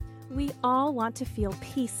We all want to feel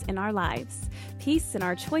peace in our lives. Peace in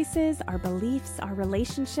our choices, our beliefs, our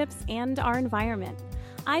relationships, and our environment.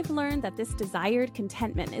 I've learned that this desired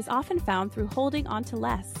contentment is often found through holding on to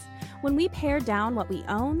less. When we pare down what we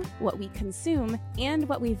own, what we consume, and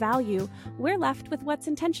what we value, we're left with what's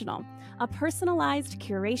intentional, a personalized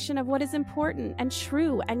curation of what is important and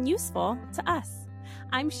true and useful to us.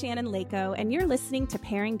 I'm Shannon Lako, and you're listening to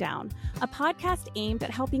Paring Down, a podcast aimed at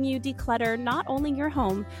helping you declutter not only your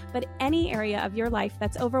home, but any area of your life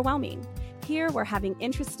that's overwhelming. Here, we're having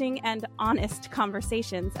interesting and honest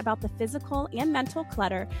conversations about the physical and mental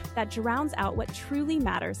clutter that drowns out what truly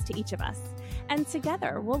matters to each of us. And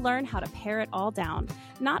together, we'll learn how to pare it all down,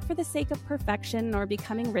 not for the sake of perfection or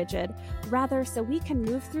becoming rigid, rather so we can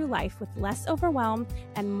move through life with less overwhelm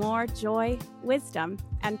and more joy, wisdom,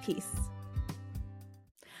 and peace.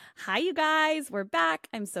 Hi, you guys. We're back.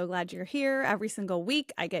 I'm so glad you're here. Every single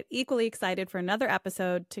week, I get equally excited for another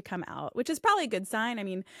episode to come out, which is probably a good sign. I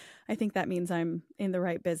mean, I think that means I'm in the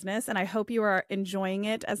right business, and I hope you are enjoying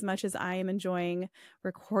it as much as I am enjoying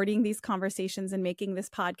recording these conversations and making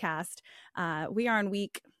this podcast. We are on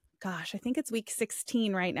I think it's week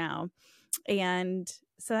 16 right now. And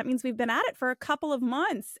so that means we've been at it for a couple of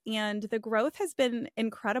months, and the growth has been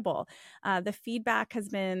incredible. The feedback has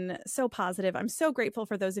been so positive. I'm so grateful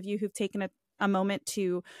for those of you who've taken a moment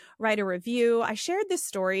to write a review. I shared this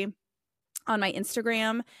story on my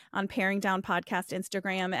Instagram, on Paring Down Podcast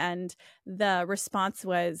Instagram, and the response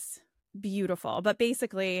was beautiful. But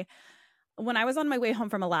basically, when I was on my way home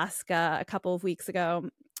from Alaska a couple of weeks ago,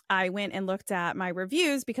 I went and looked at my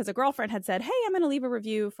reviews because a girlfriend had said, "Hey, I'm going to leave a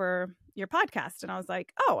review for your podcast." And I was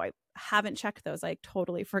like, "Oh, I haven't checked those. I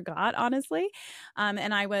totally forgot, honestly."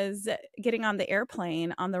 And I was getting on the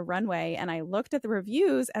airplane on the runway, and I looked at the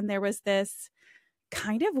reviews, and there was this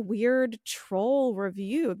kind of weird troll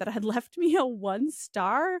review that had left me a 1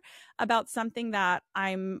 star about something that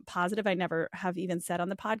I'm positive I never have even said on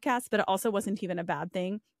the podcast, but it also wasn't even a bad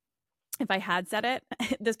thing if I had said it.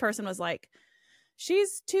 This person was like,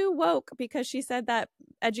 "She's too woke because she said that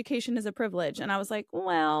education is a privilege." And I was like,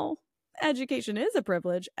 well, education is a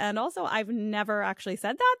privilege. And also, I've never actually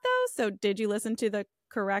said that, though. So did you listen to the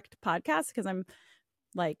correct podcast? Because I'm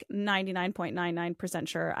like 99.99%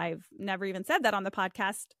 sure I've never even said that on the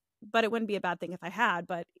podcast, but it wouldn't be a bad thing if I had.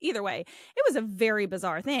 But either way, it was a very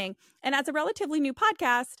bizarre thing. And as a relatively new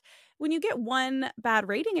podcast, when you get one bad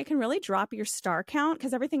rating, it can really drop your star count,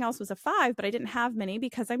 because everything else was a 5, but I didn't have many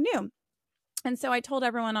because I'm new. And so I told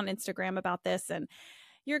everyone on Instagram about this, and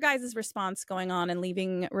your guys' response going on and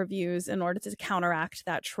leaving reviews in order to counteract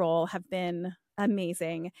that troll have been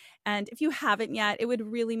amazing. And if you haven't yet, it would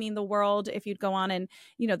really mean the world if you'd go on and,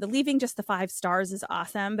 the leaving just the 5 stars is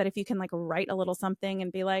awesome. But if you can write a little something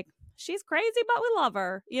and be like, "She's crazy, but we love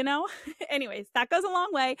her," Anyways, that goes a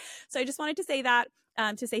long way. So I just wanted to say that,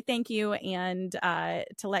 to say thank you, and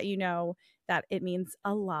to let you know that it means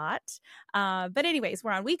a lot. But anyways,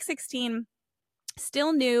 we're on week 16.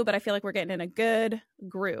 Still new, but I feel like we're getting in a good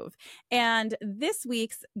groove. And this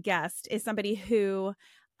week's guest is somebody who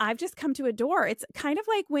I've just come to adore. It's kind of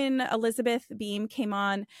like when Elizabeth Beam came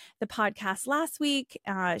on the podcast last week.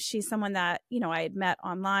 She's someone that, I had met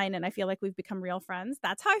online, and I feel like we've become real friends.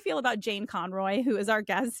 That's how I feel about Jane Conroy, who is our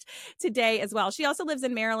guest today as well. She also lives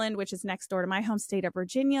in Maryland, which is next door to my home state of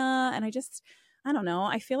Virginia. And I don't know,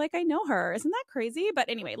 I feel like I know her. Isn't that crazy? But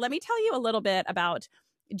anyway, let me tell you a little bit about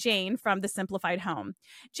Jane from The Simplified Home.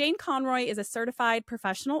 Jane Conroy is a certified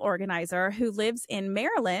professional organizer who lives in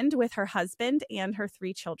Maryland with her husband and her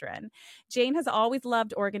 3 children. Jane has always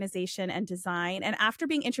loved organization and design, and after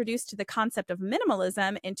being introduced to the concept of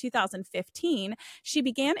minimalism in 2015, she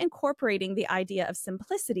began incorporating the idea of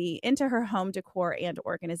simplicity into her home decor and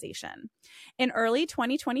organization. In early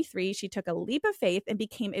 2023, she took a leap of faith and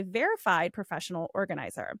became a verified professional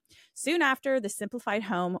organizer. Soon after, The Simplified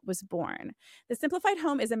Home was born. The Simplified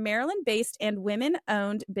Home is a Maryland-based and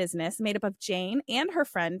women-owned business made up of Jane and her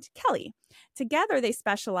friend Kelly. Together, they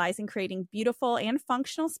specialize in creating beautiful and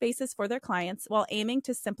functional spaces for their clients while aiming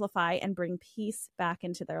to simplify and bring peace back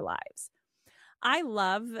into their lives. I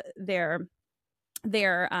love their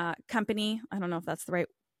company. I don't know if that's the right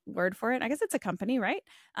word for it. I guess it's a company, right?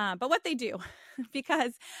 But what they do,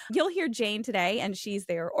 because you'll hear Jane today, and she's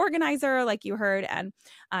their organizer, like you heard, and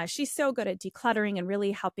she's so good at decluttering and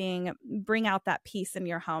really helping bring out that peace in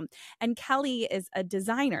your home. And Kelly is a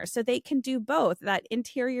designer, so they can do both that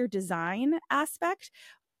interior design aspect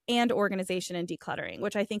and organization and decluttering,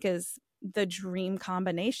 which I think is the dream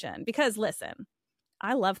combination. Because listen,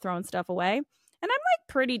 I love throwing stuff away, and I'm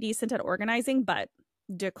pretty decent at organizing, but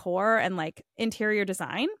decor and interior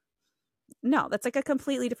design, no, that's a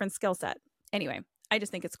completely different skill set. Anyway, I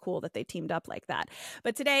just think it's cool that they teamed up like that.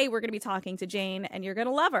 But today we're going to be talking to Jane, and you're going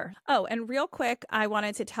to love her. Oh, and real quick, I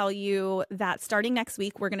wanted to tell you that starting next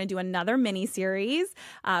week, we're going to do another mini series.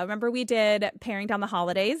 Remember, we did Paring Down the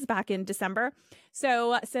Holidays back in December.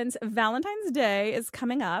 So since Valentine's Day is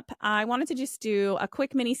coming up, I wanted to just do a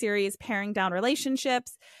quick mini series, Paring Down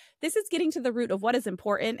Relationships. This is getting to the root of what is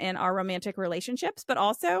important in our romantic relationships, but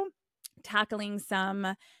also tackling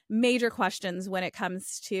some major questions when it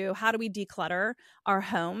comes to how do we declutter our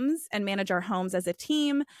homes and manage our homes as a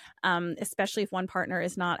team, especially if one partner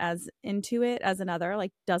is not as into it as another,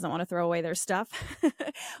 like doesn't want to throw away their stuff.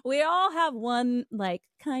 We all have one like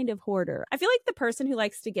kind of hoarder. I feel like the person who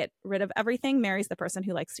likes to get rid of everything marries the person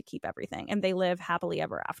who likes to keep everything, and they live happily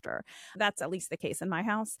ever after. That's at least the case in my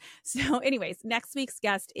house. So anyways, next week's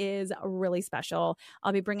guest is really special.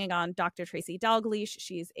 I'll be bringing on Dr. Tracy Dalglish.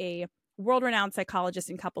 She's a world-renowned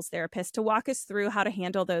psychologist and couples therapist to walk us through how to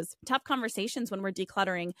handle those tough conversations when we're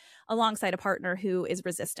decluttering alongside a partner who is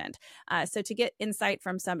resistant. So to get insight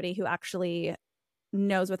from somebody who actually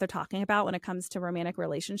knows what they're talking about when it comes to romantic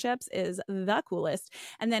relationships is the coolest.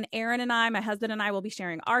 And then Aaron and I, my husband and I, will be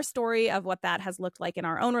sharing our story of what that has looked like in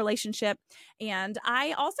our own relationship. And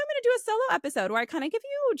I also am going to do a solo episode where I kind of give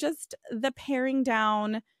you just the paring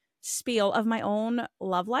down spiel of my own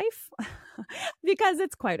love life because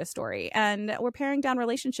it's quite a story, and we're paring down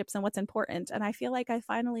relationships and what's important. And I feel like I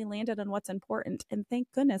finally landed on what's important, and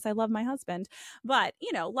thank goodness I love my husband. But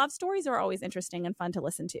love stories are always interesting and fun to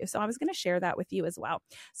listen to, so I was going to share that with you as well.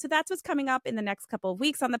 So that's what's coming up in the next couple of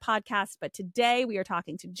weeks on the podcast. But today we are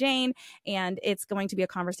talking to Jane, and it's going to be a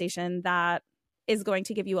conversation that is going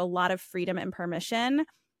to give you a lot of freedom and permission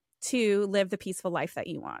to live the peaceful life that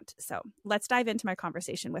you want. So let's dive into my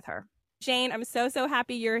conversation with her. Jane, I'm so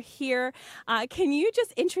happy you're here. Can you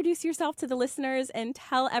just introduce yourself to the listeners and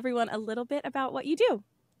tell everyone a little bit about what you do?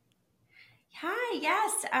 Hi,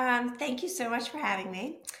 yes. Thank you so much for having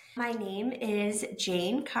me. My name is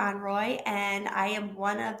Jane Conroy, and I am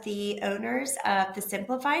one of the owners of The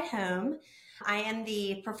Simplified Home. I am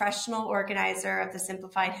the professional organizer of The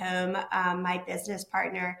Simplified Home. My business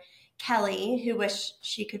partner, Kelly, who wished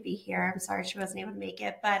she could be here. I'm sorry she wasn't able to make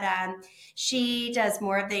it, but she does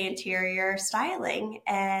more of the interior styling.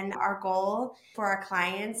 And our goal for our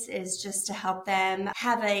clients is just to help them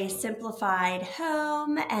have a simplified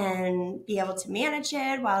home and be able to manage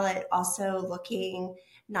it while it also looking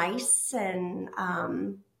nice and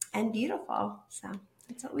beautiful. So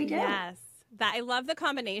that's what we do. Yes. I love the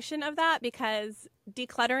combination of that, because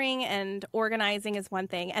decluttering and organizing is one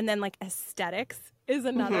thing, and then like aesthetics is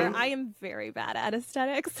another. Mm-hmm. I am very bad at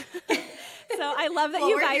aesthetics. So I love that well,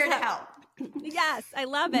 you we're guys here have... to help. Yes, I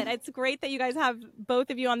love it. It's great that you guys have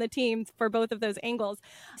both of you on the team for both of those angles.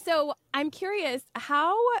 So I'm curious,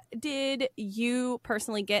 how did you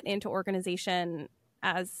personally get into organization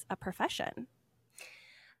as a profession?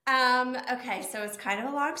 Okay, so it's kind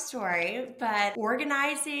of a long story, but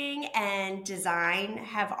organizing and design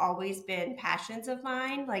have always been passions of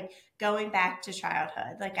mine, like going back to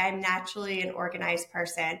childhood. Like I'm naturally an organized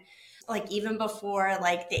person. Like even before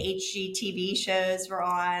like the HGTV shows were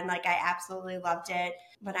on, like I absolutely loved it.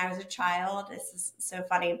 When I was a child, this is so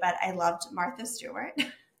funny, but I loved Martha Stewart.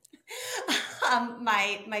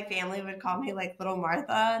 My family would call me like Little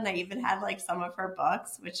Martha, and I even had like some of her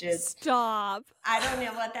books, which is stop. I don't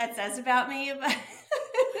know what that says about me, but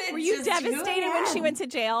were you devastated when she went to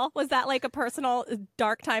jail? Was that like a personal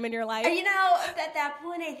dark time in your life? At that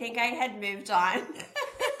point, I think I had moved on.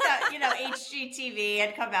 HGTV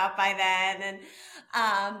had come out by then,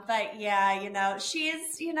 and but yeah,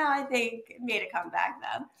 she's I think made a comeback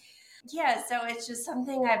though. Yeah, so it's just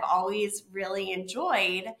something I've always really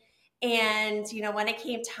enjoyed. And, when it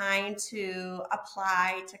came time to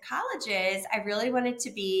apply to colleges, I really wanted to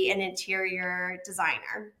be an interior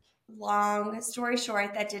designer. Long story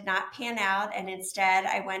short, that did not pan out. And instead,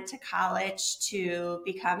 I went to college to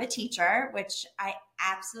become a teacher, which I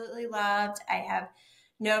absolutely loved. I have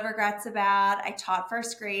no regrets about. I taught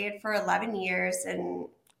first grade for 11 years and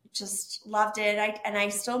just loved it. I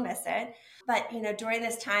still miss it. But, during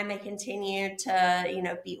this time, I continued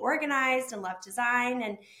to, be organized and love design,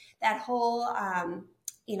 and that whole,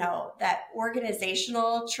 that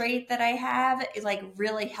organizational trait that I have, it like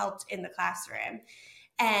really helped in the classroom.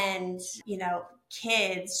 And,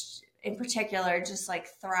 kids in particular just like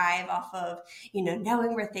thrive off of,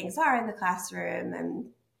 knowing where things are in the classroom and,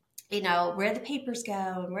 where the papers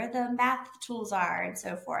go and where the math tools are and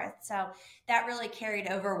so forth. So that really carried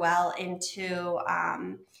over well into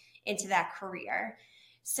that career.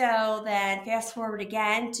 So then fast forward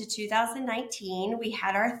again to 2019, we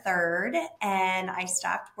had our third and I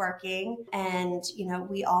stopped working. And,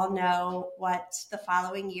 we all know what the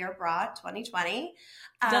following year brought, 2020.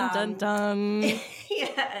 Dun, dun, dun.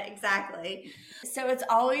 Yeah, exactly. So it's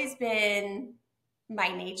always been my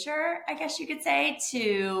nature, I guess you could say,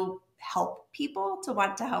 to help people, to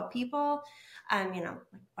want to help people.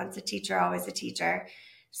 Once a teacher, always a teacher.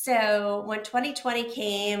 So when 2020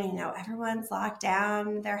 came, everyone's locked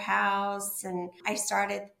down their house, and I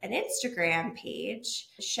started an Instagram page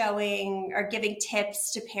showing or giving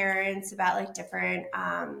tips to parents about like different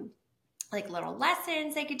like little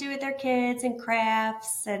lessons they could do with their kids and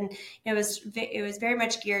crafts, and it was very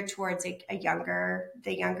much geared towards the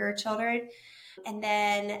younger children. And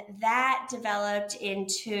then that developed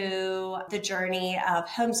into the journey of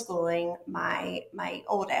homeschooling my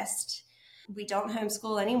oldest. We don't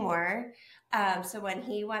homeschool anymore. So when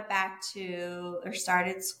he went back to or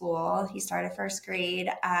started school, he started first grade,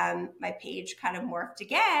 my page kind of morphed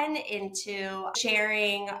again into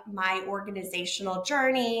sharing my organizational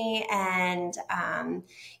journey and,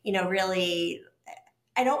 really,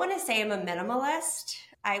 I don't want to say I'm a minimalist.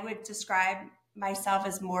 I would describe myself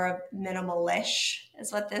as more minimalish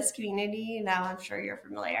is what this community, I'm sure you're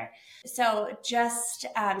familiar. So just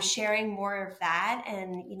sharing more of that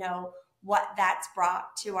and, what that's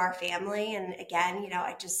brought to our family. And again,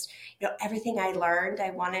 I just, everything I learned,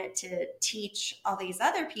 I wanted to teach all these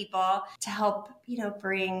other people to help,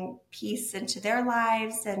 bring peace into their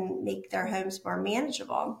lives and make their homes more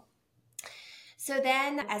manageable. So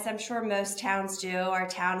then, as I'm sure most towns do, our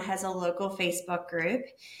town has a local Facebook group.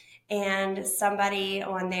 And somebody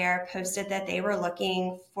on there posted that they were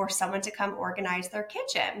looking for someone to come organize their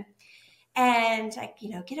kitchen. And I,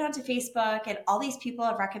 get onto Facebook and all these people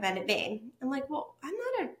have recommended me. I'm like, well, I'm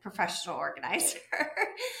not a professional organizer.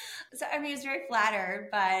 So, I was very flattered,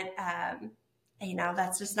 but,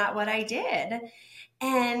 that's just not what I did.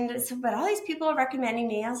 And so, but all these people are recommending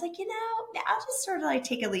me. I was like, I'll just sort of like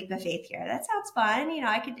take a leap of faith here. That sounds fun.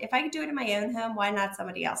 If I could do it in my own home, why not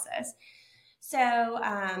somebody else's? So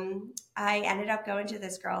I ended up going to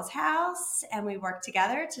this girl's house and we worked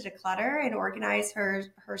together to declutter and organize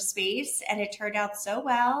her space. And it turned out so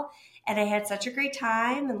well. And I had such a great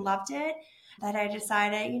time and loved it that I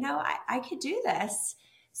decided, I could do this.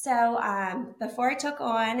 So before I took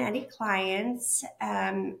on any clients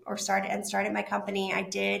or started my company, I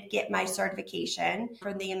did get my certification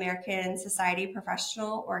from the American Society of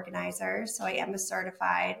Professional Organizers. So I am a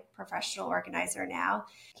certified professional organizer now.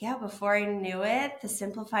 Yeah, before I knew it, the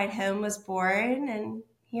Simplified Home was born, and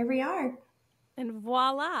here we are. And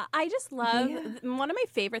voila. I just love one of my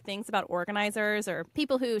favorite things about organizers or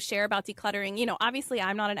people who share about decluttering. Obviously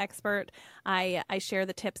I'm not an expert. I share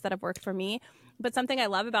the tips that have worked for me. But something I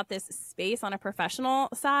love about this space on a professional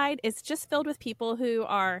side is just filled with people who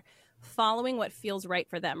are following what feels right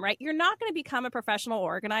for them, right? You're not going to become a professional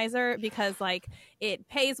organizer because it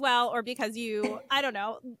pays well or because you, I don't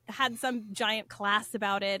know, had some giant class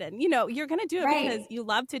about it. And, you're going to do it because you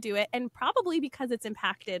love to do it and probably because it's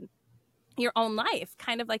impacted your own life,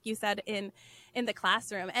 kind of like you said in the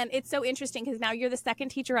classroom. And it's so interesting because now you're the second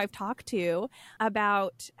teacher I've talked to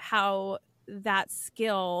about how that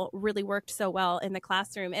skill really worked so well in the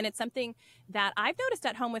classroom. And it's something that I've noticed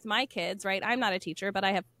at home with my kids, right? I'm not a teacher, but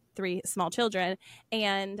I have 3 small children,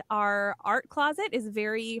 and our art closet is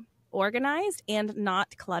very organized and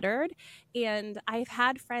not cluttered. And I've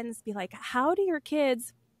had friends be like, how do your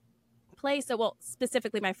kids play so well?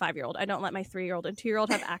 Specifically my 5-year-old. I don't let my 3-year-old and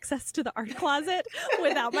 2-year-old have access to the art closet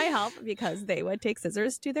without my help because they would take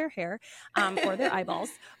scissors to their hair or their eyeballs.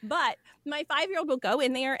 But my 5-year-old will go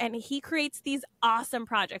in there and he creates these awesome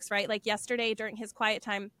projects, right? Like yesterday during his quiet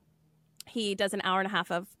time, he does an hour and a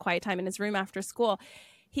half of quiet time in his room after school.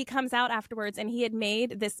 He comes out afterwards and he had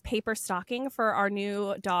made this paper stocking for our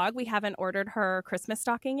new dog. We haven't ordered her Christmas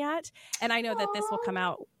stocking yet. And I know that this will come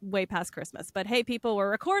out way past Christmas. But hey, people, we're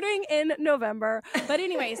recording in November. But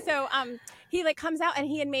anyway, so he comes out and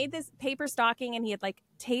he had made this paper stocking and he had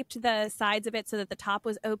taped the sides of it so that the top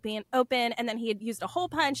was open. And then he had used a hole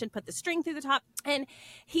punch and put the string through the top. And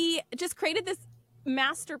he just created this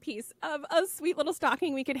masterpiece of a sweet little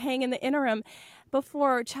stocking we could hang in the interim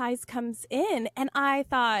before Chais comes in. And I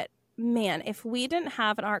thought, man, if we didn't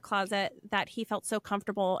have an art closet that he felt so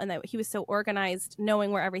comfortable and that he was so organized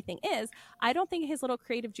knowing where everything is, I don't think his little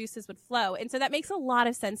creative juices would flow. And so that makes a lot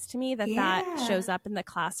of sense to me that shows up in the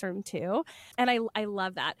classroom too. And I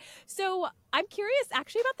love that. So I'm curious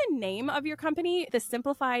actually about the name of your company, The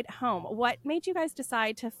Simplified Home. What made you guys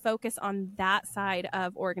decide to focus on that side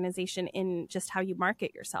of organization in just how you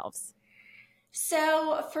market yourselves?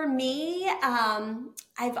 So for me,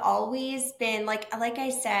 I've always been like I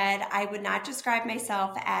said, I would not describe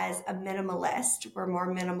myself as a minimalist. We're more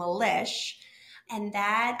minimalish. And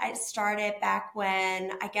that I started back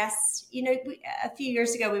when I guess, a few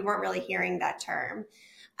years ago, we weren't really hearing that term.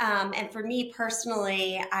 And for me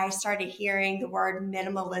personally, I started hearing the word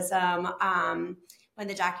minimalism when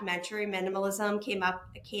the documentary Minimalism came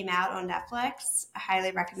out on Netflix. I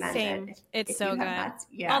highly recommend it Same. It's if you so have good. not.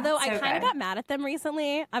 Yeah, Although I so kind of good. got mad at them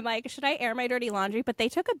recently. I'm like, should I air my dirty laundry? But they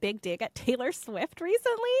took a big dig at Taylor Swift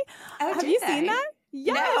recently. Oh, Have did you seen they? that?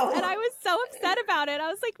 Yes. And I No. was so upset about it. I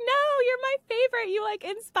was like, no, you're my favorite. You like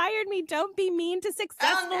inspired me. Don't be mean to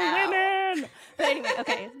successful Oh women. But anyway,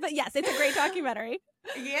 okay. But yes, it's a great documentary.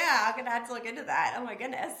 no. Yeah, I'm gonna have to look into that. Oh my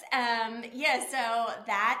goodness. Yeah, so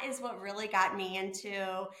that is what really got me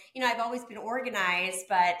into, I've always been organized,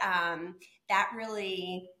 but that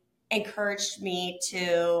really encouraged me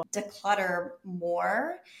to declutter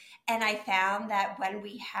more. And I found that when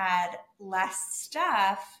we had less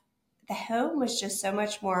stuff, the home was just so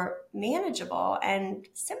much more manageable and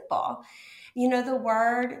simple. The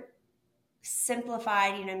word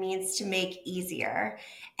simplified, means to make easier.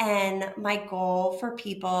 And my goal for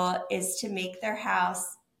people is to make their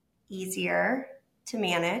house easier to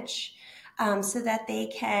manage, so that they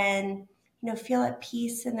can, feel at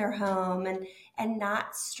peace in their home and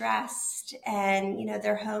not stressed. And,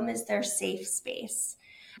 their home is their safe space.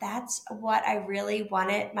 That's what I really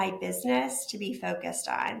wanted my business to be focused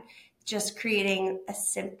on, just creating a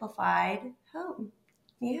simplified home.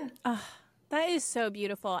 Yeah. Oh, that is so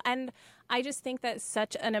beautiful. And I just think that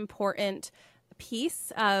such an important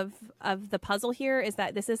piece of the puzzle here is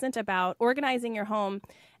that this isn't about organizing your home,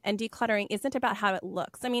 and decluttering isn't about how it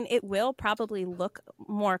looks. I mean, it will probably look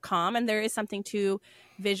more calm, and there is something to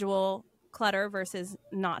visual clutter versus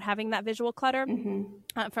not having that visual clutter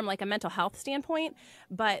Mm-hmm. from like a mental health standpoint,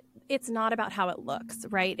 but it's not about how it looks,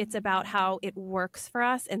 right? It's about how it works for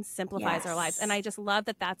us and simplifies our lives. And Yes. I just love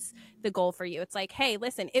that that's the goal for you. It's like, hey,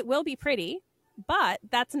 listen, it will be pretty, but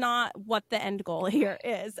that's not what the end goal here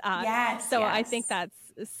is. Yes, So I think yes.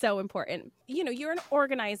 that's so important. You're an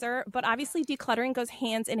organizer, but obviously decluttering goes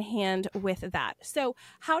hands in hand with that. So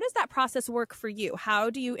how does that process work for you? How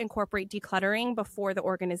do you incorporate decluttering before the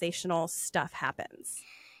organizational stuff happens?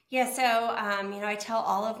 Yeah, so I tell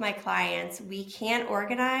all of my clients we can't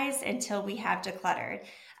organize until we have decluttered.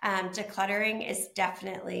 Decluttering is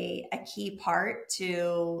definitely a key part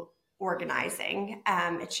to organizing.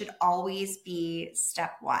 It should always be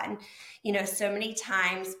step one. So many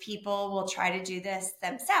times people will try to do this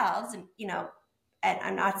themselves, and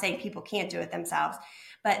I'm not saying people can't do it themselves,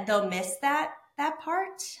 but they'll miss that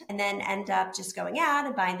part and then end up just going out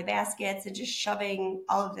and buying the baskets and just shoving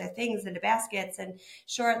all of their things into baskets. And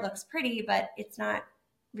sure, it looks pretty, but it's not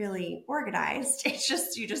really organized. It's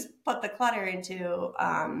just you just put the clutter into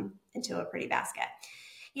a pretty basket.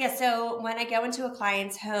 Yeah, so when I go into a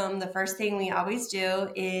client's home, the first thing we always do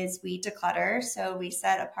is we declutter. So we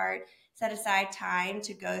set aside time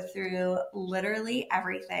to go through literally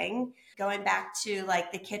everything. Going back to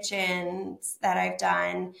like the kitchens that I've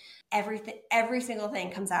done, every single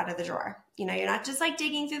thing comes out of the drawer. You're not just like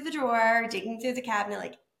digging through the drawer, digging through the cabinet,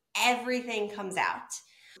 like everything comes out.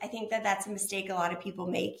 I think that that's a mistake a lot of people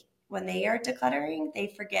make when they are decluttering.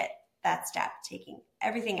 They forget that step, taking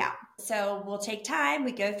everything out. So we'll take time,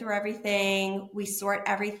 we go through everything, we sort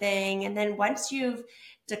everything. And then once you've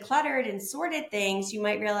decluttered and sorted things, you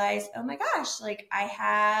might realize, oh my gosh, like I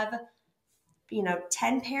have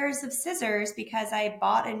 10 pairs of scissors because I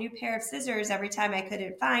bought a new pair of scissors every time I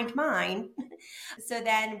couldn't find mine. So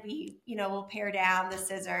then we'll pare down the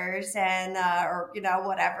scissors and, or,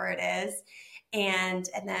 whatever it is. And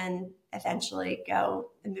then eventually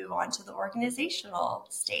go and move on to the organizational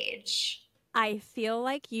stage. I feel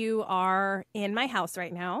like you are in my house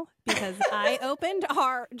right now because I opened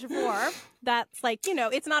our drawer. That's like,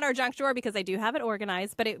 it's not our junk drawer because I do have it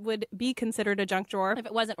organized, but it would be considered a junk drawer if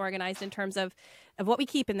it wasn't organized in terms of what we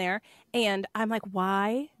keep in there. And I'm like,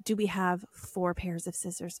 why do we have 4 pairs of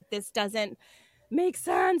scissors? This doesn't make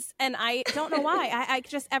sense. And I don't know why. I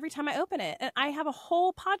just, every time I open it, and I have a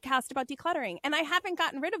whole podcast about decluttering, and I haven't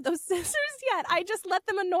gotten rid of those scissors yet. I just let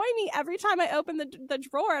them annoy me every time I open the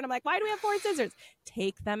drawer. And I'm like, why do we have 4 scissors?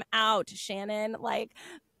 Take them out, Shannon. Like,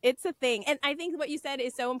 it's a thing. And I think what you said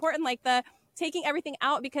is so important, like the taking everything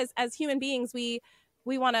out, because as human beings, we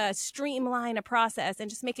want to streamline a process and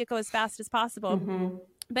just make it go as fast as possible. Mm-hmm.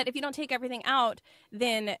 But if you don't take everything out,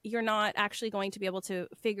 then you're not actually going to be able to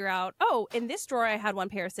figure out, oh, in this drawer I had 1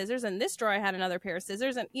 pair of scissors, and this drawer I had another pair of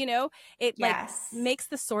scissors. And, it like Yes. makes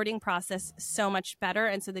the sorting process so much better.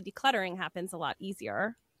 And so the decluttering happens a lot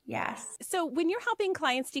easier. Yes. So when you're helping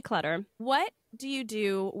clients declutter, what do you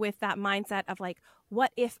do with that mindset of like,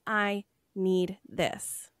 what if I need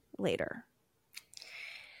this later?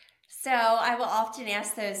 So I will often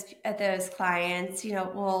ask those clients,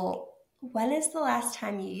 well, when is the last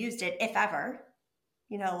time you used it, if ever?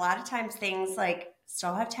 A lot of times things like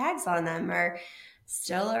still have tags on them or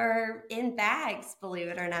still are in bags, believe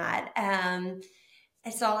it or not. And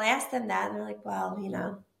so I'll ask them that, and they're like, well,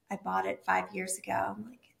 I bought it 5 years ago. I'm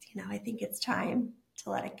like, I think it's time to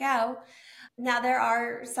let it go. Now, there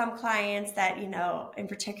are some clients that, in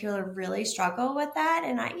particular really struggle with that.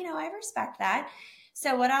 And I respect that.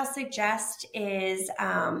 So what I'll suggest is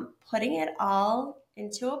putting it all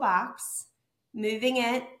into a box, moving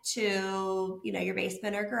it to, your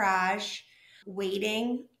basement or garage,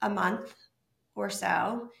 waiting a month or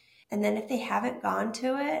so. And then if they haven't gone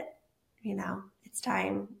to it, it's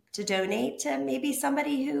time to donate to maybe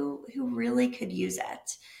somebody who really could use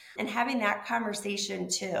it. And having that conversation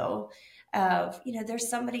too of, there's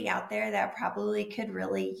somebody out there that probably could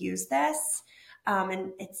really use this.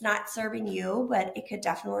 And it's not serving you, but it could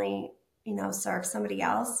definitely, serve somebody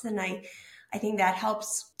else. And I think that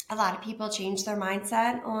helps a lot of people change their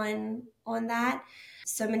mindset on that.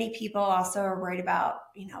 So many people also are worried about,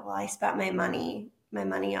 well, I spent my money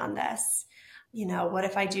on this. What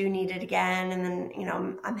if I do need it again? And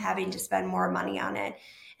then, I'm having to spend more money on it.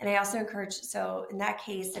 And I also encourage, so in that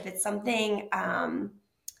case, if it's something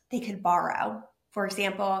they could borrow. For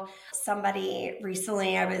example, somebody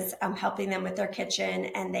recently, I was helping them with their kitchen,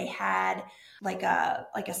 and they had like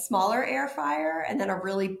a smaller air fryer and then a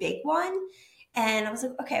really big one. And I was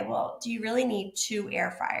like, okay, well, do you really need 2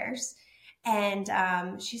 air fryers? And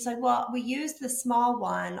she's like, well, we use the small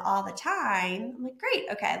one all the time. I'm like, great.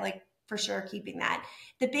 Okay. Like, for sure, keeping that.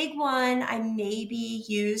 The big one I maybe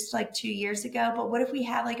used like 2 years ago, but what if we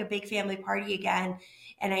have like a big family party again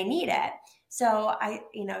and I need it? So I,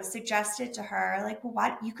 suggested to her, like, well,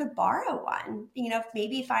 what, you could borrow one,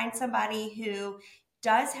 maybe find somebody who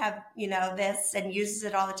does have, this and uses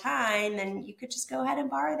it all the time, and you could just go ahead and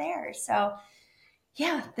borrow theirs. So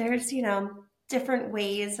yeah, there's, different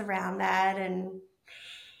ways around that. And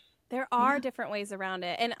there are different ways around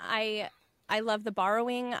it. And I love the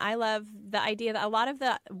borrowing. I love the idea that a lot of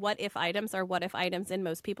the what if items are what if items in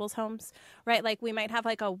most people's homes, right? Like we might have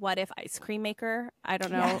like a what if ice cream maker. I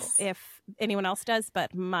don't know if anyone else does,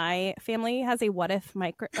 but my family has a what if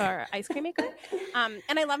ice cream maker.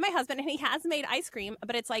 And I love my husband, and he has made ice cream,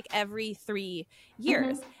 but it's like every 3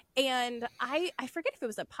 years. Mm-hmm. And I forget if it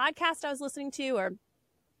was a podcast I was listening to or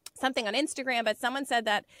something on Instagram, but someone said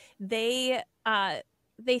that they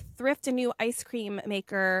thrift a new ice cream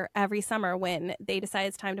maker every summer when they decide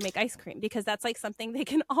it's time to make ice cream, because that's like something they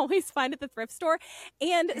can always find at the thrift store.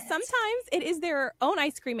 And sometimes it is their own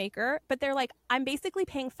ice cream maker, but they're like, I'm basically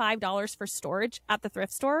paying $5 for storage at the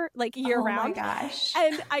thrift store like year round. Oh my gosh.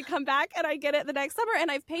 And I come back and I get it the next summer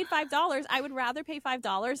and I've paid $5. I would rather pay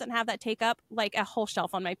 $5 and have that take up like a whole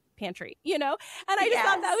shelf on my pantry, And I just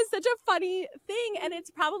thought that was such a funny thing. And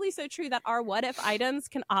it's probably so true that our what if items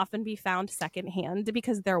can often be found secondhand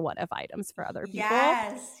because they're what if items for other people.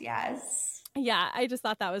 Yes. Yeah, I just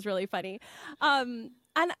thought that was really funny. And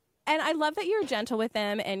I love that you're gentle with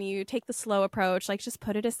them and you take the slow approach, like just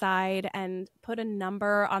put it aside and put a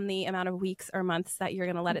number on the amount of weeks or months that you're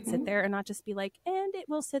going to let it sit there, and not just be like, and it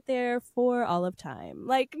will sit there for all of time.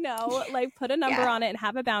 Like, no, like put a number on it and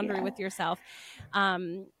have a boundary with yourself.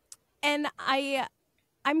 And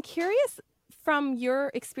I'm curious, from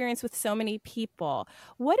your experience with so many people,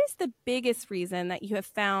 what is the biggest reason that you have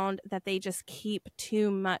found that they just keep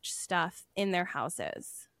too much stuff in their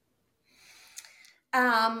houses?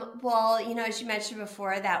 Well, as you mentioned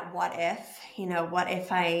before, that what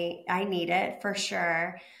if I need it, for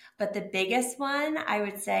sure. But the biggest one I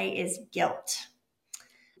would say is guilt.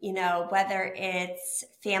 Whether it's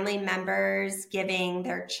family members giving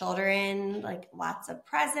their children like lots of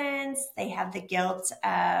presents, they have the guilt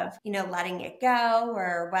of, letting it go,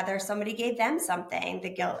 or whether somebody gave them something, the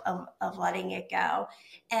guilt of letting it go.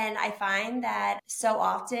 And I find that so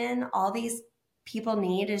often all these people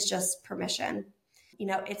need is just permission.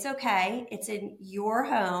 It's okay. It's in your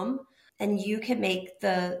home, and you can make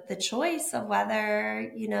the choice of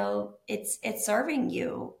whether, it's serving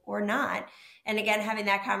you or not. And again, having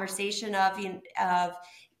that conversation of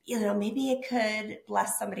maybe it could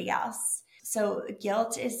bless somebody else. So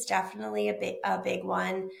guilt is definitely a big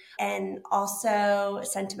one. And also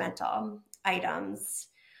sentimental items.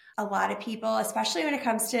 A lot of people, especially when it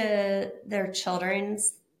comes to their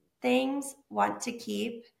children's things, want to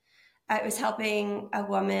keep. I was helping a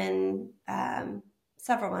woman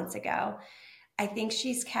several months ago, I think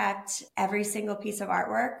she's kept every single piece of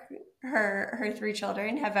artwork her three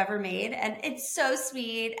children have ever made. And it's so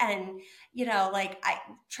sweet. And, like, I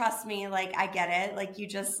trust me, like, I get it. Like, you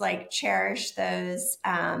just like cherish those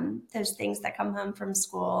things that come home from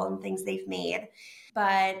school and things they've made.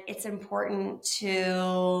 But it's important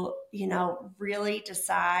to, really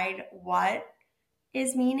decide what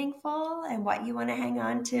is meaningful and what you want to hang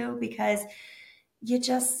on to, because you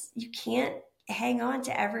can't hang on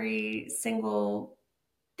to every single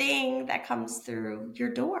thing that comes through your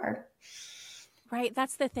door. Right.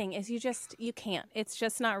 That's the thing, is you can't. It's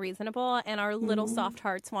just not reasonable. And our little soft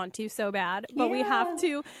hearts want to so bad. But we have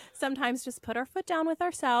to sometimes just put our foot down with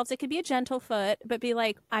ourselves. It could be a gentle foot, but be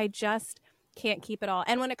like, I just can't keep it all.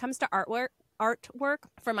 And when it comes to artwork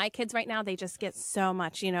for my kids right now, they just get so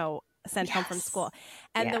much, sent home from school.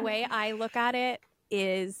 And the way I look at it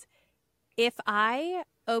is, if I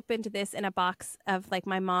opened this in a box of like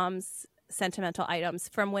my mom's sentimental items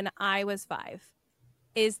from when I was 5,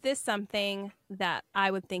 is this something that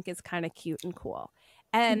I would think is kind of cute and cool?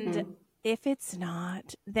 And if it's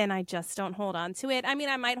not, then I just don't hold on to it. I mean,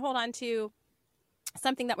 I might hold on to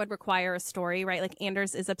something that would require a story, right? Like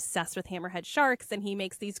Anders is obsessed with hammerhead sharks, and he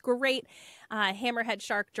makes these great hammerhead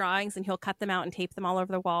shark drawings, and he'll cut them out and tape them all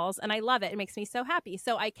over the walls. And I love it. It makes me so happy.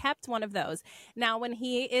 So I kept one of those. Now, when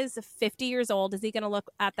he is 50 years old, is he going to look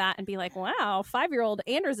at that and be like, wow, 5-year-old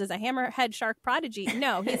Anders is a hammerhead shark prodigy?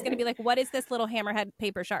 No, he's going to be like, what is this little hammerhead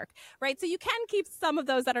paper shark? Right? So you can keep some of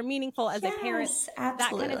those that are meaningful as a parent, absolutely. that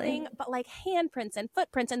kind of thing. But like handprints and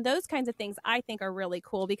footprints and those kinds of things, I think are really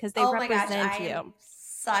cool because they oh represent my gosh, you.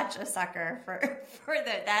 Such a sucker for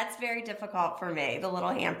that's very difficult for me, the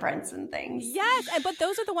little handprints and things. Yes, but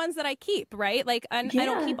those are the ones that I keep, right? Like, I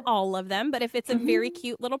don't keep all of them, but if it's a very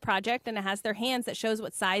cute little project and it has their hands that shows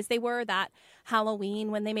what size they were, that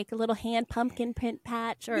Halloween when they make a little hand pumpkin print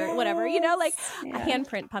patch or whatever, like a hand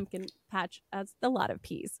print pumpkin patch. That's a lot of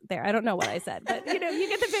P's there. I don't know what I said, but you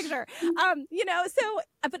get the picture.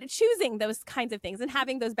 But choosing those kinds of things and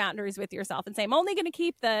having those boundaries with yourself and say, I'm only going to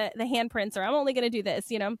keep the handprints, or I'm only going to do this,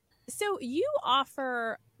 So you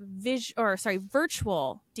offer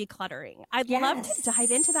virtual decluttering. I'd love to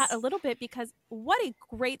dive into that a little bit, because what a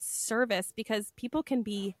great service, because people can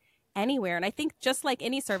be anywhere. And I think just like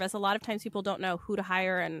any service, a lot of times people don't know who to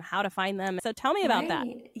hire and how to find them. So tell me about that.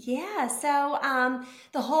 Yeah. So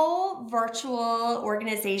the whole virtual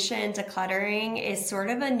organization decluttering is sort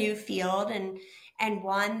of a new field and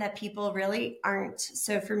one that people really aren't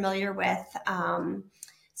so familiar with.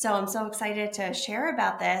 So I'm so excited to share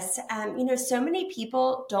about this. So many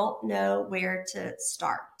people don't know where to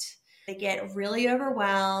start. They get really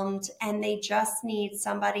overwhelmed and they just need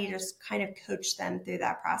somebody to just kind of coach them through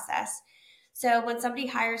that process. So when somebody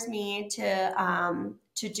hires me to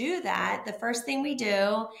do that, the first thing we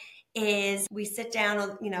do is we sit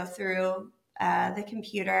down, through the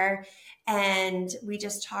computer, and we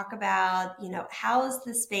just talk about, how is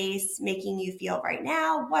the space making you feel right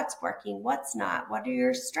now? What's working? What's not? What are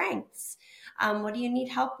your strengths? What do you need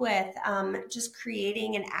help with? Just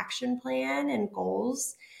creating an action plan and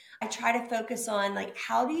goals. I try to focus on like,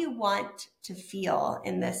 how do you want to feel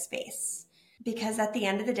in this space? Because at the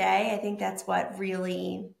end of the day, I think that's what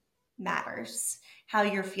really matters, how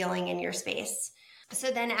you're feeling in your space.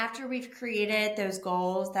 So then after we've created those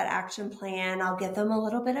goals, that action plan, I'll give them a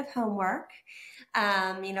little bit of homework,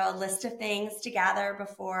 a list of things to gather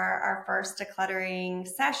before our first decluttering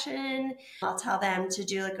session. I'll tell them to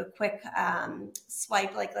do like a quick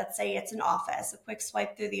swipe, like let's say it's an office, a quick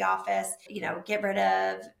swipe through the office, get rid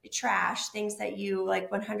of trash, things that you like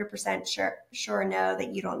 100% sure know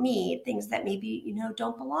that you don't need, things that maybe,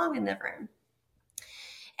 don't belong in the room.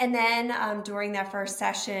 And then during that first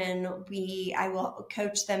session, I will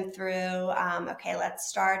coach them through, okay, let's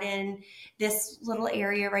start in this little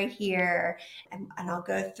area right here. And I'll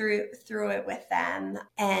go through it with them.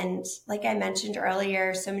 And like I mentioned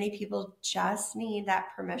earlier, so many people just need that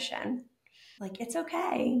permission. Like, it's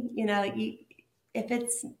okay. If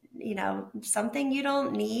it's, something you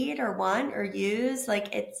don't need or want or use, like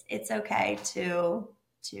it's okay to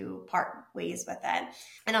part ways with it.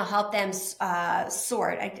 And I'll help them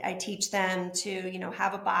sort. I teach them to,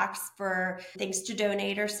 have a box for things to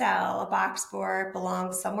donate or sell, a box for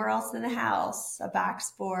belongs somewhere else in the house, a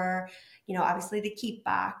box for, obviously the keep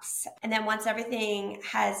box. And then once everything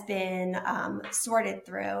has been sorted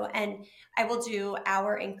through, and I will do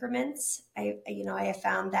hour increments. I have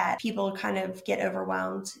found that people kind of get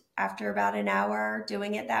overwhelmed after about an hour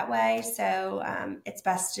doing it that way. So it's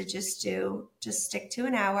best to just stick to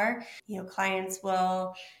an hour. Clients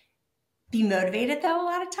will be motivated though a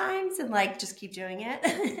lot of times and like just keep doing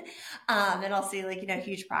it. And I'll see like,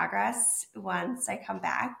 huge progress once I come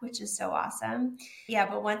back, which is so awesome. Yeah.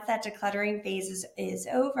 But once that decluttering phase is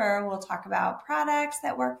over, we'll talk about products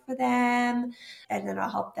that work for them. And then I'll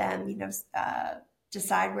help them,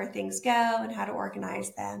 decide where things go and how to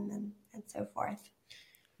organize them and so forth.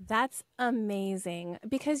 That's amazing,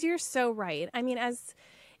 because you're so right. I mean,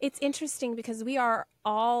 it's interesting because we are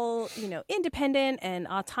all, independent and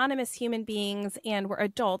autonomous human beings, and we're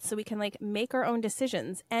adults, so we can like make our own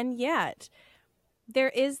decisions. And yet there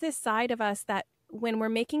is this side of us that when we're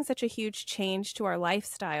making such a huge change to our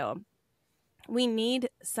lifestyle, we need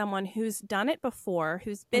someone who's done it before,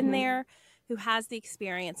 who's been there, who has the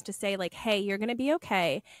experience to say like, hey, you're going to be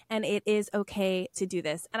okay. And it is okay to do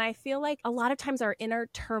this. And I feel like a lot of times our inner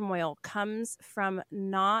turmoil comes from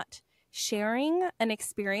not sharing an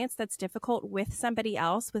experience that's difficult with somebody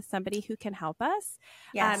else, with somebody who can help us.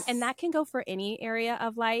 Yes. And that can go for any area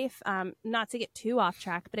of life. Not to get too off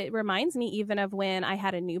track, but it reminds me even of when I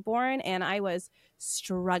had a newborn and I was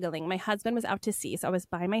struggling. My husband was out to sea, so I was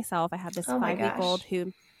by myself. I had this 5-week-old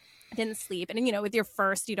who didn't sleep. And, with your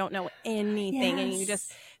first, you don't know anything. Yes. And you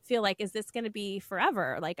just feel like, is this going to be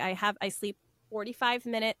forever? Like I sleep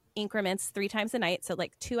 45-minute increments 3 times a night. So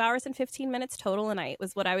like 2 hours and 15 minutes total a night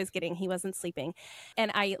was what I was getting. He wasn't sleeping.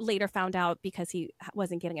 And I later found out because he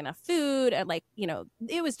wasn't getting enough food and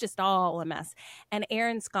it was just all a mess. And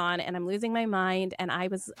Aaron's gone and I'm losing my mind. And I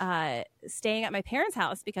was staying at my parents'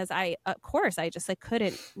 house because I just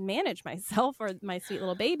couldn't manage myself or my sweet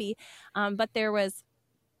little baby. But there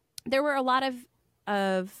were a lot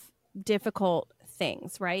of difficult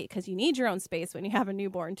things, right? Because you need your own space when you have a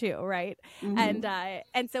newborn too, right?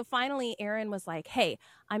 And so finally Aaron was like, hey,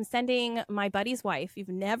 I'm sending my buddy's wife, you've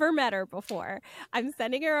never met her before, I'm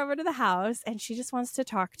sending her over to the house and she just wants to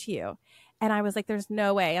talk to you. And I was like, there's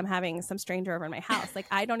no way I'm having some stranger over in my house. Like,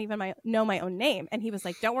 I don't even know my own name. And he was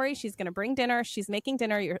like, don't worry, she's going to bring dinner. She's making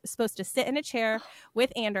dinner. You're supposed to sit in a chair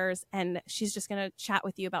with Anders and she's just going to chat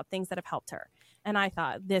with you about things that have helped her. And I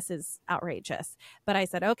thought, this is outrageous. But I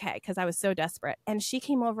said, okay, because I was so desperate. And she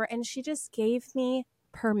came over and she just gave me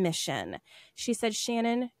permission. She said,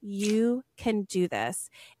 Shannon, you can do this.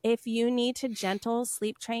 If you need to gentle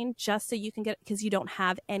sleep train just so you can get, because you don't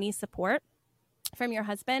have any support from your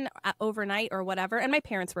husband overnight or whatever. And my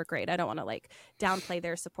parents were great. I don't want to downplay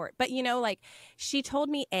their support. But, she told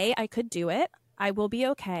me, A, I could do it. I will be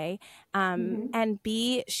okay. And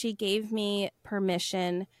B, she gave me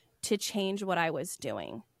permission to change what I was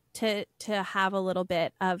doing, to have a little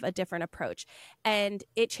bit of a different approach. And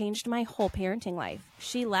it changed my whole parenting life.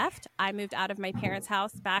 She left. I moved out of my parents'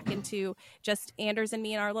 house back into just Anders and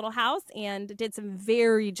me in our little house and did some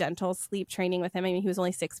very gentle sleep training with him. I mean, he was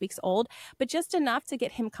only 6 weeks old, but just enough to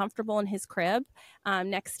get him comfortable in his crib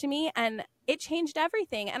next to me. And it changed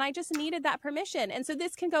everything. And I just needed that permission. And so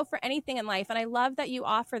this can go for anything in life. And I love that you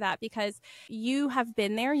offer that because you have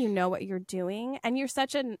been there, you know what you're doing, and you're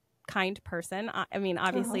such a kind person. I mean,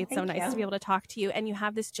 obviously it's so nice to be able to talk to you, and you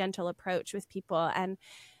have this gentle approach with people, and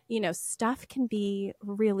stuff can be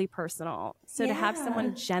really personal. So to have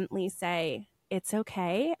someone gently say, it's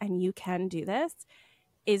okay and you can do this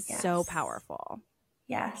is so powerful.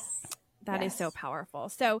 Yes. That is so powerful.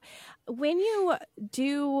 So when you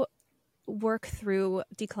do work through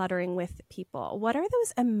decluttering with people, what are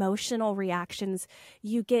those emotional reactions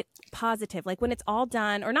you get positive? Like when it's all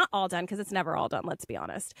done, or not all done, because it's never all done, let's be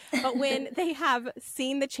honest. But when they have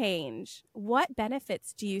seen the change, what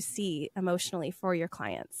benefits do you see emotionally for your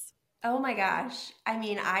clients? Oh my gosh. I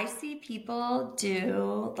mean, I see people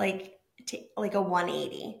do like a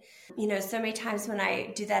 180. So many times when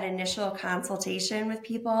I do that initial consultation with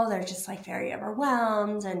people, they're just very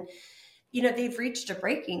overwhelmed and they've reached a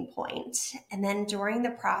breaking point. And then during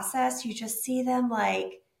the process, you just see them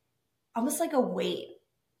almost like a weight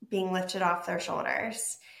being lifted off their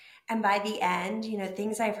shoulders. And by the end,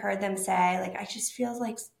 things I've heard them say, I just feel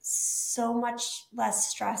so much less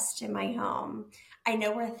stressed in my home. I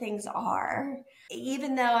know where things are.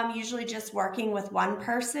 Even though I'm usually just working with one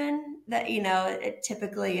person, that,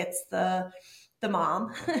 typically it's the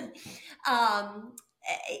mom.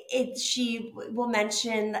 She will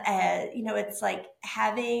mention, it's like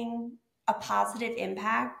having a positive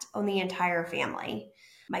impact on the entire family.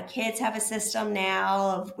 My kids have a system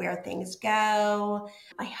now of where things go.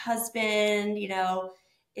 My husband,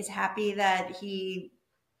 is happy that he,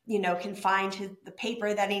 can find the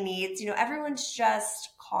paper that he needs. Everyone's just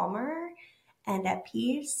calmer and at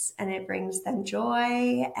peace, and it brings them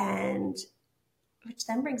joy, and which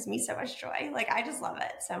then brings me so much joy. I just love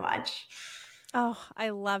it so much. Oh, I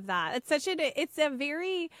love that. It's a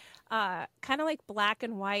very kind of like black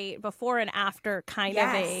and white before and after kind of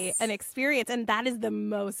Yes. an experience. And that is the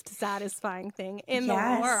most satisfying thing in the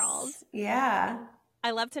world. Yes. Yeah.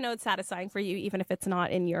 I love to know it's satisfying for you, even if it's not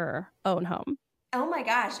in your own home. Oh my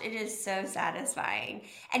gosh, it is so satisfying.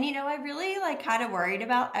 And I really like kind of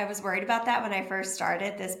I was worried about that when I first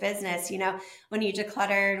started this business. When you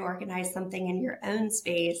declutter and organize something in your own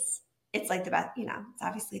space, it's like the best, it's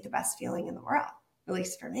obviously the best feeling in the world, at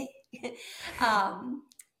least for me. um,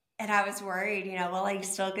 and I was worried, will I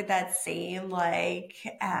still get that same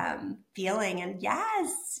feeling? And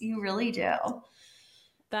yes, you really do.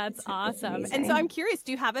 That's It's awesome. And so I'm amazing. curious,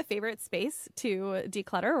 do you have a favorite space to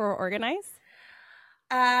declutter or organize?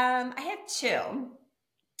 I have two.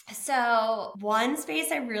 So, one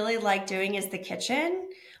space I really like doing is the kitchen,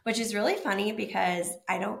 which is really funny because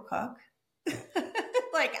I don't cook.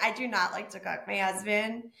 I do not like to cook. My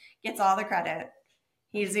husband gets all the credit.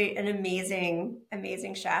 He's an amazing,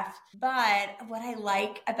 amazing chef. But what I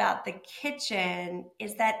like about the kitchen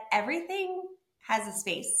is that everything has a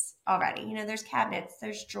space already. There's cabinets,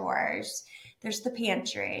 there's drawers, there's the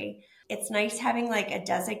pantry. It's nice having a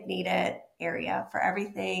designated area for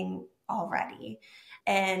everything already.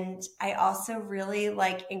 And I also really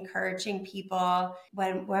like encouraging people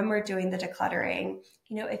when we're doing the decluttering,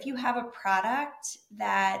 if you have a product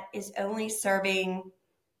that is only serving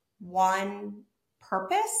one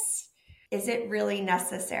purpose, is it really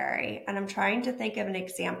necessary? And I'm trying to think of an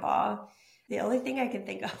example. The only thing I can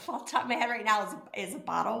think of off the top of my head right now is a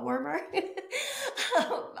bottle warmer. Because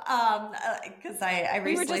I We were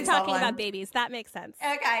recently just saw talking one. about babies. That makes sense.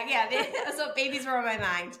 Okay, yeah. So babies were on my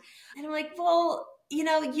mind. And I'm like, well, you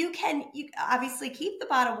obviously keep the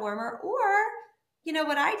bottle warmer, or,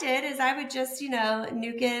 what I did is I would just,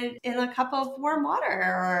 nuke it in a cup of warm water,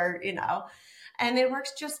 or, and it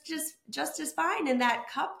works just as fine. And that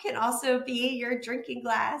cup can also be your drinking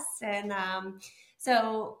glass. And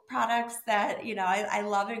so products that, I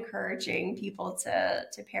love encouraging people to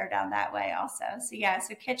pare down that way also. So yeah,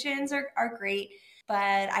 so kitchens are great.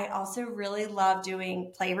 But I also really love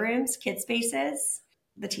doing playrooms, kid spaces.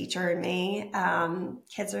 The teacher and me,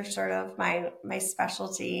 kids are sort of my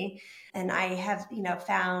specialty, and I have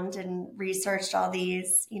found and researched all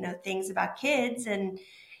these things about kids and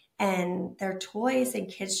their toys, and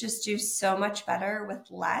kids just do so much better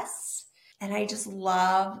with less. And I just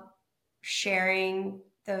love sharing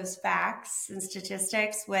those facts and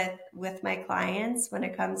statistics with my clients when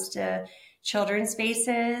it comes to children's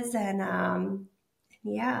spaces. And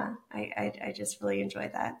yeah, I just really enjoy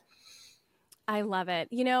that. I love it.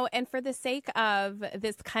 And for the sake of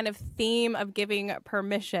this kind of theme of giving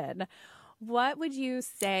permission, what would you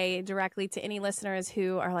say directly to any listeners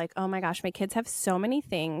who are like, oh my gosh, my kids have so many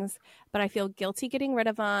things, but I feel guilty getting rid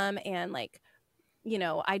of them. And I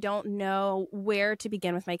don't know where to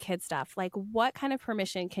begin with my kids' stuff. What kind of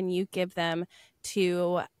permission can you give them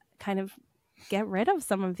to kind of get rid of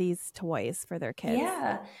some of these toys for their kids?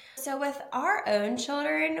 Yeah. So with our own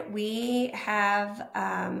children, we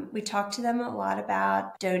talk to them a lot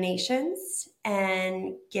about donations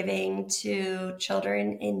and giving to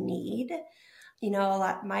children in need.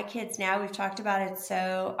 My kids now, we've talked about it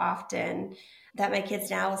so often that my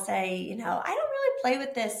kids now will say, I don't really play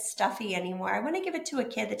with this stuffy anymore. I want to give it to a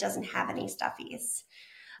kid that doesn't have any stuffies.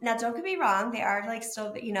 Now, don't get me wrong. They are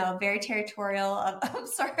still, very territorial of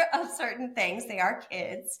certain things. They are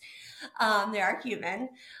kids. They are human.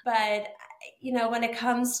 But, when it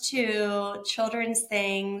comes to children's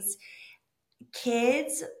things,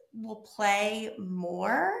 kids will play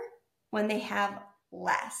more when they have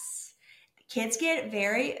less. Kids get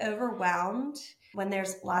very overwhelmed when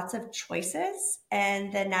there's lots of choices,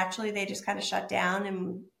 and then naturally they just kind of shut down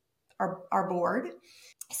and are bored.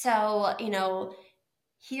 So,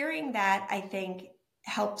 hearing that, I think,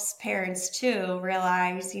 helps parents too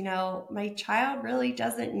realize, my child really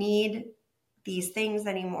doesn't need these things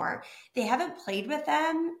anymore. They haven't played with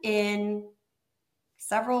them in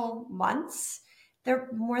several months. They're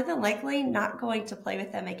more than likely not going to play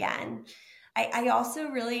with them again. I also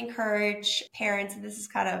really encourage parents, and this is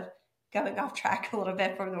kind of going off track a little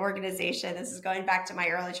bit from the organization. This is going back to my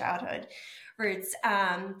early childhood roots.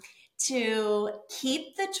 To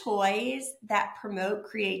keep the toys that promote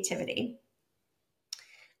creativity.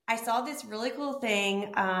 I saw this really cool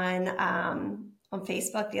thing on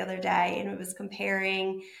Facebook the other day, and it was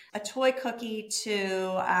comparing a toy cookie to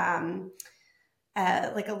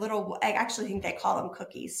a little. I actually think they call them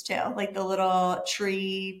cookies too, like the little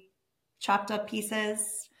tree chopped up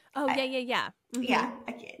pieces. Oh yeah. Mm-hmm. Yeah.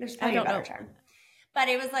 There's probably a better term, but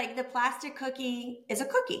it was like the plastic cookie is a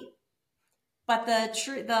cookie. But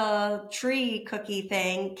the tree cookie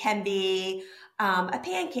thing can be a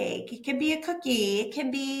pancake. It can be a cookie. It can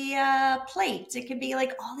be a plate. It can be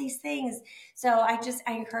like all these things. So I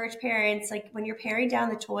encourage parents, like when you're paring down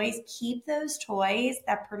the toys, keep those toys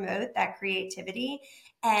that promote that creativity,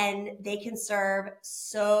 and they can serve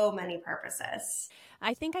so many purposes.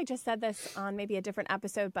 I think I just said this on maybe a different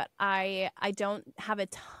episode, but I don't have a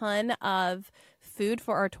ton of food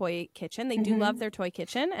for our toy kitchen. They do love their toy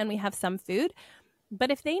kitchen, and we have some food. But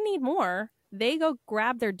if they need more, they go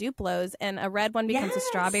grab their Duplos, and a red one becomes a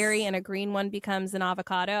strawberry and a green one becomes an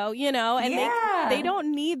avocado, and they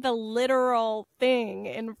don't need the literal thing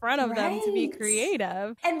in front of them to be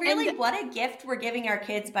creative. And really, what a gift we're giving our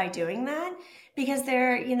kids by doing that, because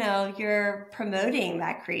they're, you're promoting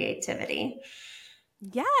that creativity.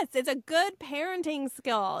 Yes, it's a good parenting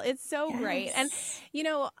skill. It's so great. And,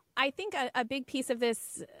 I think a big piece of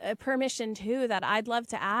this permission too that I'd love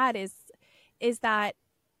to add is that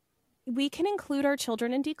we can include our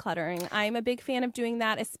children in decluttering. I'm a big fan of doing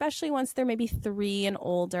that, especially once they're maybe 3 and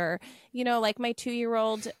older. Like my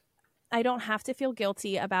 2-year-old, I don't have to feel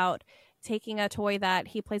guilty about taking a toy that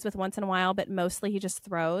he plays with once in a while, but mostly he just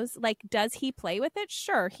throws. Like, does he play with it?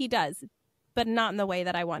 Sure, he does, but not in the way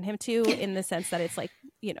that I want him to, in the sense that it's like,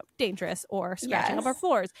 dangerous or scratching up our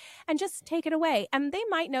floors, and just take it away. And they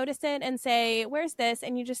might notice it and say, "Where's this?"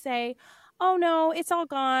 And you just say, "Oh no, it's all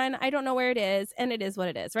gone. I don't know where it is." And it is what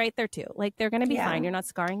it is, right? They're 2. Like, they're going to be fine. You're not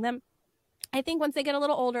scarring them. I think once they get a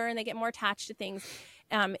little older and they get more attached to things,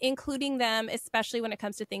 including them, especially when it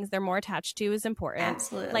comes to things they're more attached to, is important.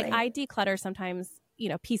 Absolutely. Like, I declutter sometimes,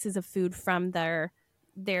 pieces of food from their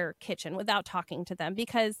kitchen without talking to them,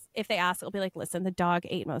 because if they ask, it'll be like, "Listen, the dog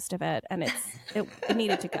ate most of it and it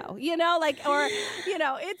needed to go,"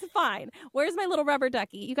 it's fine. "Where's my little rubber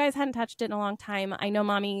ducky? You guys hadn't touched it in a long time. I know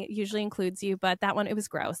mommy usually includes you, but that one, it was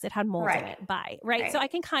gross. It had mold in it. Bye." Right? So I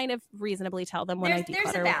can kind of reasonably tell them when I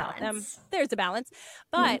declutter without them. There's a balance.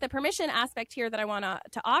 But the permission aspect here that I want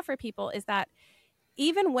to offer people is that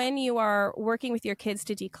even when you are working with your kids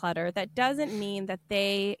to declutter, that doesn't mean that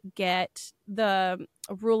they get the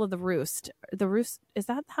rule of the roost. The roost, is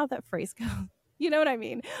that how that phrase goes? You know what I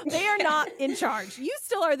mean? They are not in charge. You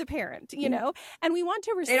still are the parent, and we want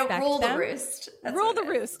to respect them. They don't rule the roost. Rule the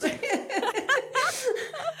roost.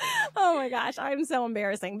 Oh my gosh, I'm so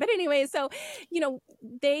embarrassing. But anyway, so,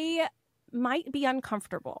 they might be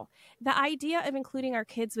uncomfortable. The idea of including our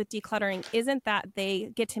kids with decluttering isn't that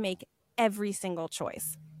they get to make every single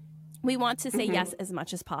choice. We want to say yes as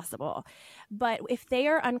much as possible. But if they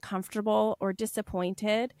are uncomfortable or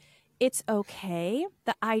disappointed, it's okay.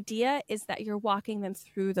 The idea is that you're walking them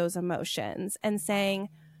through those emotions and saying,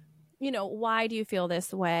 "Why do you feel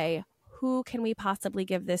this way? Who can we possibly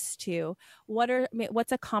give this to?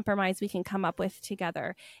 What's a compromise we can come up with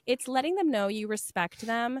together?" It's letting them know you respect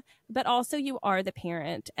them, but also you are the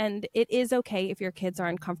parent. And it is okay if your kids are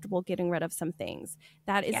uncomfortable getting rid of some things.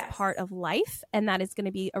 That is part of life. And that is going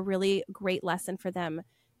to be a really great lesson for them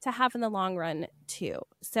to have in the long run too.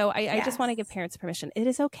 So I just want to give parents permission. It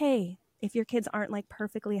is okay if your kids aren't like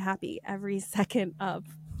perfectly happy every second of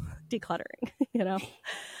decluttering,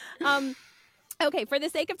 Okay, for the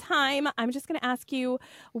sake of time, I'm just going to ask you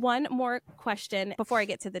one more question before I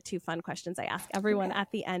get to the 2 fun questions I ask everyone at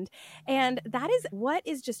the end. And that is, what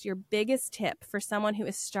is just your biggest tip for someone who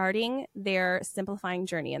is starting their simplifying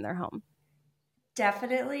journey in their home?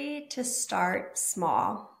 Definitely to start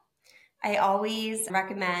small. I always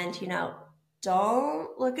recommend,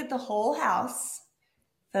 don't look at the whole house.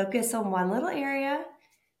 Focus on one little area.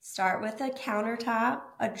 Start with a countertop,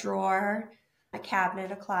 a drawer, a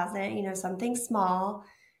cabinet, a closet, something small,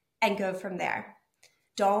 and go from there.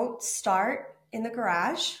 Don't start in the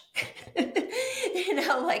garage.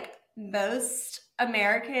 Like most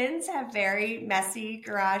Americans have very messy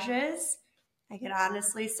garages. I can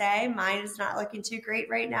honestly say mine is not looking too great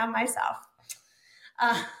right now myself.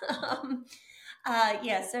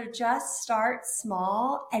 So just start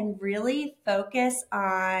small and really focus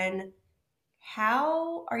on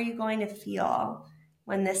how are you going to feel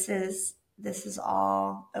when this is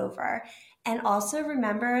all over. And also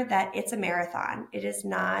remember that it's a marathon. It is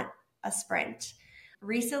not a sprint.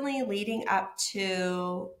 Recently, leading up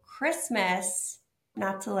to Christmas,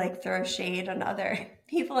 not to like throw shade on other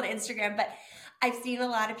people on Instagram, but I've seen a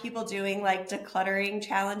lot of people doing like decluttering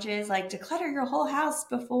challenges, like declutter your whole house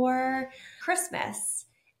before Christmas.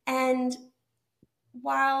 And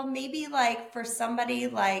while maybe like for somebody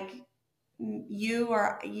like you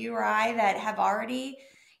or I that have already,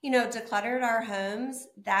 decluttered our homes,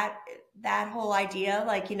 that whole idea,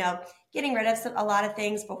 like, getting rid of a lot of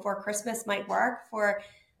things before Christmas might work. For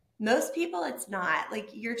Most people, it's not. Like,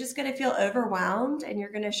 you're just going to feel overwhelmed and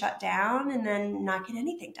you're going to shut down and then not get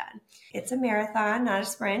anything done. It's a marathon, not a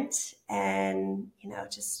sprint. And,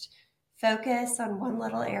 just focus on one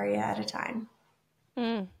little area at a time.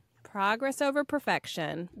 Progress over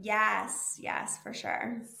perfection. Yes, for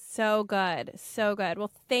sure. So good. So good.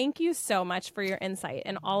 Well, thank you so much for your insight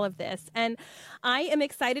in all of this. And I am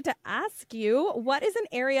excited to ask you, what is an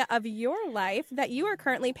area of your life that you are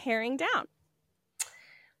currently paring down?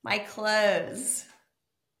 My clothes.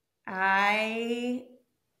 I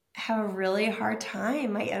have a really hard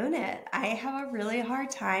time. I own it. I have a really hard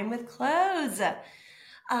time with clothes.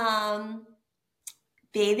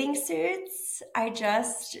 Bathing suits. I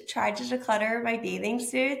just tried to declutter my bathing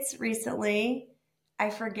suits recently. I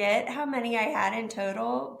forget how many I had in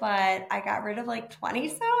total, but I got rid of like 20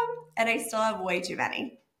 some, and I still have way too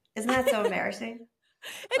many. Isn't that so embarrassing?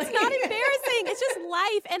 It's not embarrassing. It's just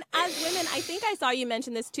life. And as women, I think I saw you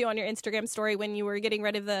mention this too on your Instagram story when you were getting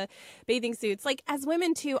rid of the bathing suits. Like, as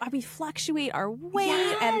women too, we fluctuate our weight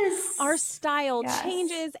and our style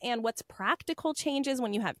changes, and what's practical changes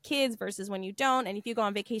when you have kids versus when you don't. And if you go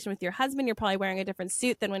on vacation with your husband, you're probably wearing a different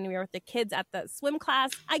suit than when you were with the kids at the swim class.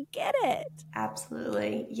 I get it.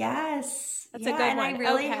 Absolutely. Yes. That's a good one. And I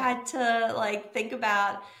really had to think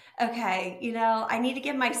about, okay, I need to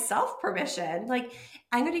give myself permission. Like,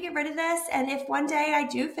 I'm going to get rid of this. And if one day I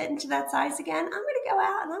do fit into that size again, I'm going to go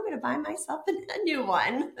out and I'm going to buy myself a new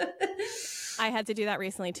one. I had to do that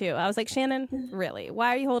recently too. I was like, Shannon, really?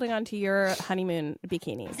 Why are you holding on to your honeymoon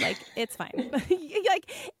bikinis? Like, it's fine.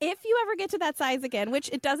 Like, if you ever get to that size again, which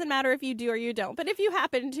it doesn't matter if you do or you don't, but if you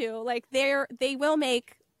happen to, like, they will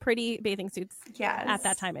make pretty bathing suits at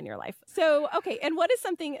that time in your life. So, okay. And what is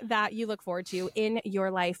something that you look forward to in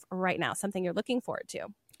your life right now? Something you're looking forward to?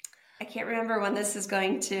 I can't remember when this is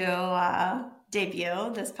going to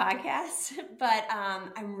debut, this podcast, but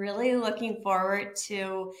I'm really looking forward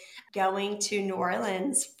to going to New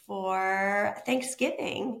Orleans for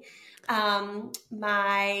Thanksgiving.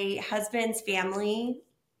 My husband's family,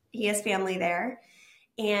 he has family there.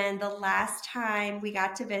 And the last time we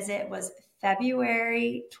got to visit was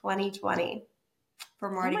February 2020 for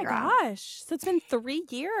Mardi Gras. Oh my gosh. So it's been 3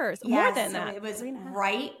 years, more than that. It was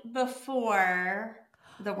right before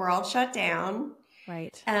the world shut down.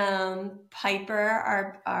 Right. Piper,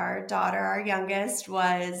 our daughter, our youngest,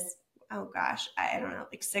 was, I don't know,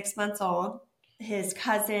 like 6 months old. His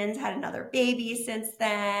cousins had another baby since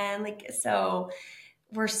then. So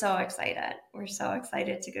we're so excited. We're so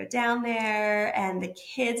excited to go down there, and the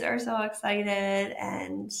kids are so excited,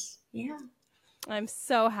 and yeah. I'm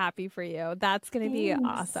so happy for you. That's going to be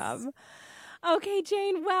awesome. Okay,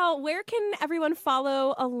 Jane. Well, where can everyone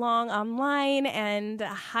follow along online and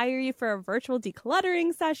hire you for a virtual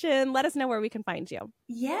decluttering session? Let us know where we can find you.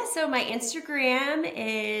 Yeah, so my Instagram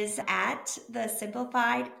is at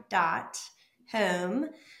thesimplified.home.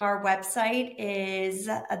 Our website is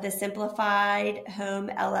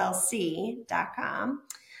thesimplifiedhomellc.com.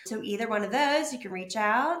 So either one of those, you can reach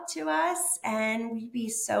out to us, and we'd be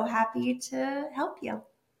so happy to help you.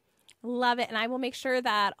 Love it. And I will make sure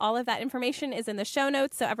that all of that information is in the show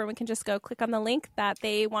notes so everyone can just go click on the link that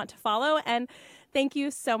they want to follow. And thank you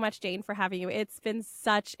so much, Jane, for having you. It's been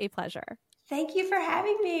such a pleasure. Thank you for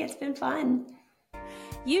having me. It's been fun.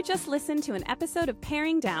 You just listened to an episode of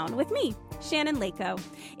Paring Down with me, Shannon Lako.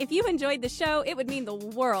 If you enjoyed the show, it would mean the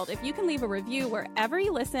world if you can leave a review wherever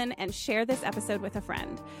you listen and share this episode with a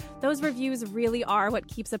friend. Those reviews really are what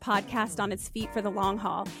keeps a podcast on its feet for the long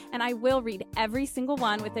haul, and I will read every single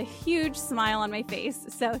one with a huge smile on my face,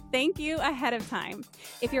 so thank you ahead of time.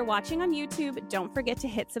 If you're watching on YouTube, don't forget to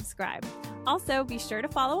hit subscribe. Also, be sure to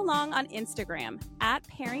follow along on Instagram at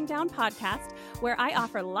Paring Down Podcast, where I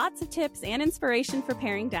offer lots of tips and inspiration for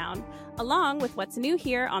paring down, along with what's new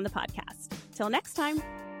here on the podcast. Till next time.